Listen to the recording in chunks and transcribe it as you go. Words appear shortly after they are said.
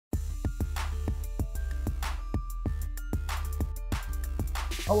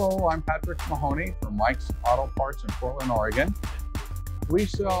Hello, I'm Patrick Mahoney from Mike's Auto Parts in Portland, Oregon. We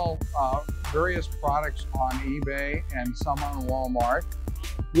sell various products on eBay and some on Walmart.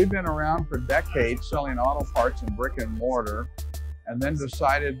 We've been around for decades selling auto parts in brick and mortar, and then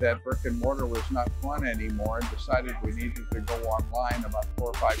decided that brick and mortar was not fun anymore and decided we needed to go online about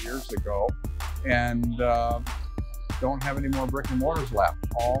 4 or 5 years ago, and don't have any more brick and mortars left,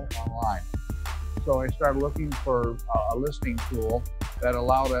 all online. So I started looking for a listing tool that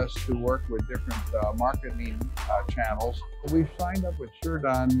allowed us to work with different marketing channels. We've signed up with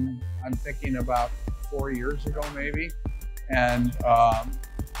SureDone, I'm thinking about 4 years ago maybe, and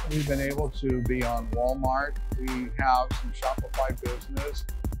we've been able to be on Walmart. We have some Shopify business,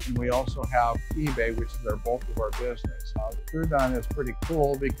 and we also have eBay, which is our bulk of our business. SureDone is pretty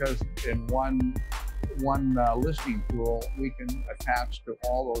cool because in one listing tool, we can attach to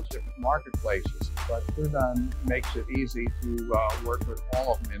all those different marketplaces. But SureDone makes it easy to work with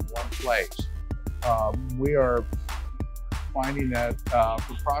all of them in one place. We are finding that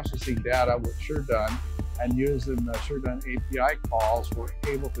for processing data with SureDone and using the SureDone API calls, we're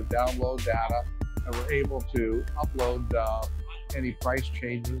able to download data and we're able to upload any price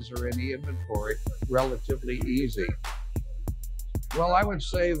changes or any inventory relatively easy. Well, I would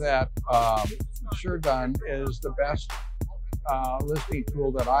say that SureDone is the best listing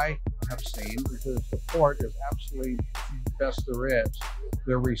tool that I have seen, because the support is absolutely best there is.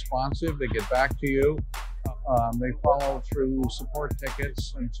 They're responsive, they get back to you, they follow through support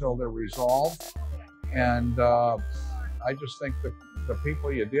tickets until they're resolved, and I just think that the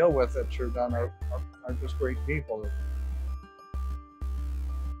people you deal with at SureDone are just great people.